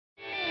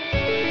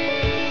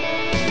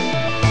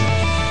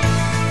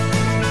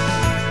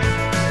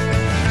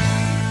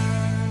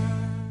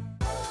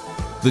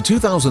The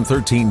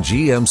 2013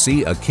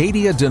 GMC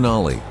Acadia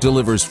Denali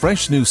delivers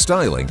fresh new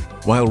styling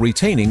while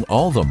retaining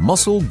all the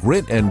muscle,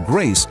 grit, and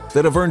grace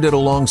that have earned it a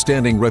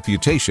long-standing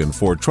reputation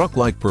for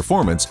truck-like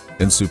performance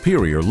and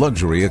superior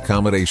luxury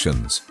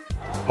accommodations.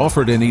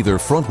 Offered in either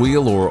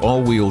front-wheel or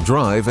all-wheel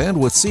drive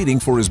and with seating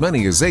for as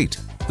many as 8,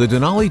 the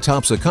Denali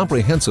tops a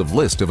comprehensive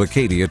list of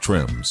Acadia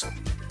trims.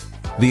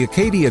 The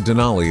Acadia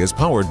Denali is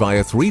powered by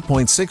a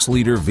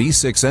 3.6-liter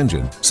V6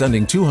 engine,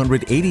 sending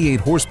 288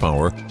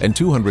 horsepower and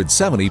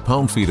 270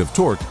 pound-feet of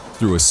torque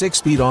through a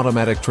 6-speed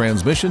automatic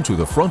transmission to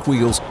the front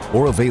wheels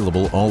or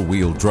available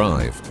all-wheel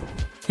drive.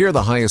 Here are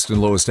the highest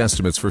and lowest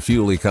estimates for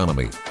fuel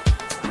economy.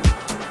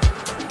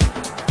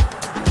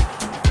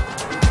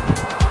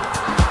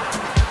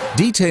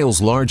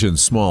 Details large and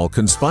small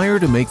conspire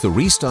to make the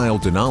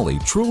restyled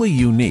Denali truly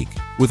unique,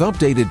 with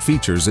updated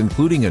features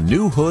including a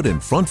new hood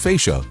and front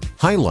fascia,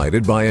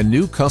 highlighted by a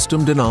new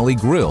custom Denali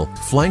grille,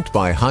 flanked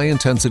by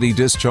high-intensity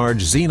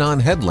discharge xenon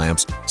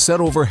headlamps set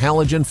over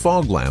halogen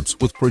fog lamps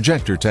with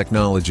projector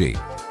technology.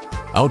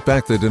 Out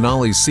back, the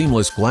Denali's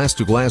seamless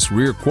glass-to-glass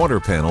rear quarter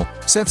panel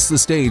sets the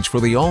stage for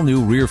the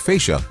all-new rear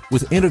fascia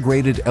with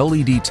integrated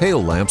LED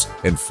tail lamps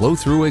and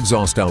flow-through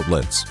exhaust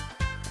outlets.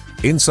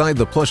 Inside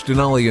the plush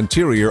Denali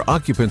interior,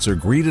 occupants are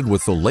greeted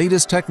with the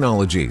latest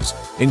technologies,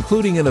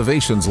 including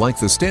innovations like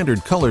the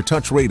standard color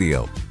touch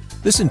radio.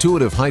 This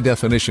intuitive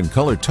high-definition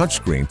color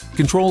touchscreen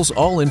controls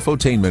all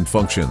infotainment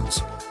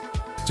functions.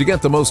 To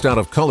get the most out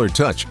of color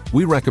touch,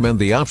 we recommend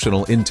the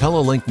optional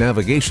IntelliLink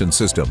navigation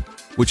system,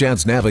 which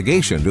adds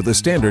navigation to the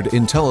standard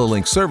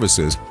IntelliLink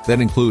services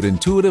that include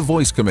intuitive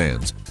voice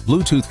commands,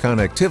 Bluetooth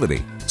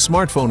connectivity,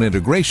 smartphone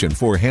integration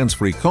for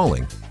hands-free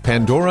calling,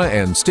 Pandora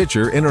and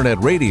Stitcher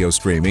internet radio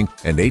streaming,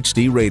 and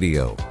HD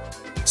radio.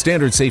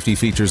 Standard safety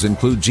features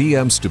include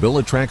GM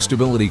StabiliTrak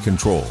stability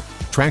control,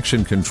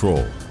 traction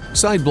control,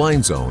 side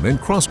blind zone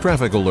and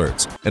cross-traffic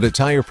alerts, and a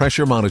tire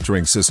pressure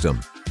monitoring system.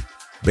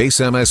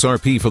 Base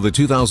MSRP for the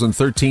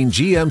 2013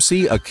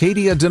 GMC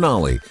Acadia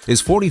Denali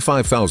is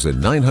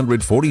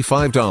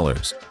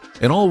 $45,945.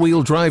 An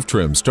all-wheel drive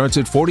trim starts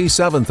at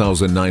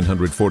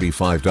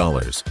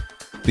 $47,945.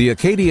 The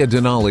Acadia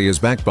Denali is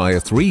backed by a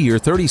 3-year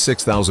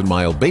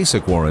 36,000-mile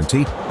basic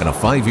warranty and a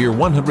 5-year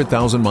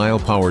 100,000-mile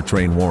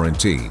powertrain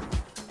warranty.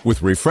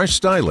 With refreshed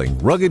styling,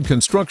 rugged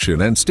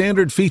construction, and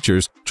standard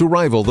features to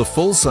rival the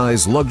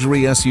full-size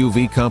luxury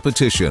SUV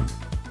competition,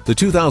 the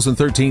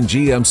 2013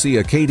 GMC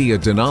Acadia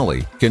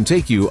Denali can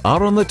take you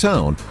out on the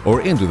town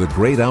or into the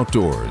great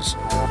outdoors.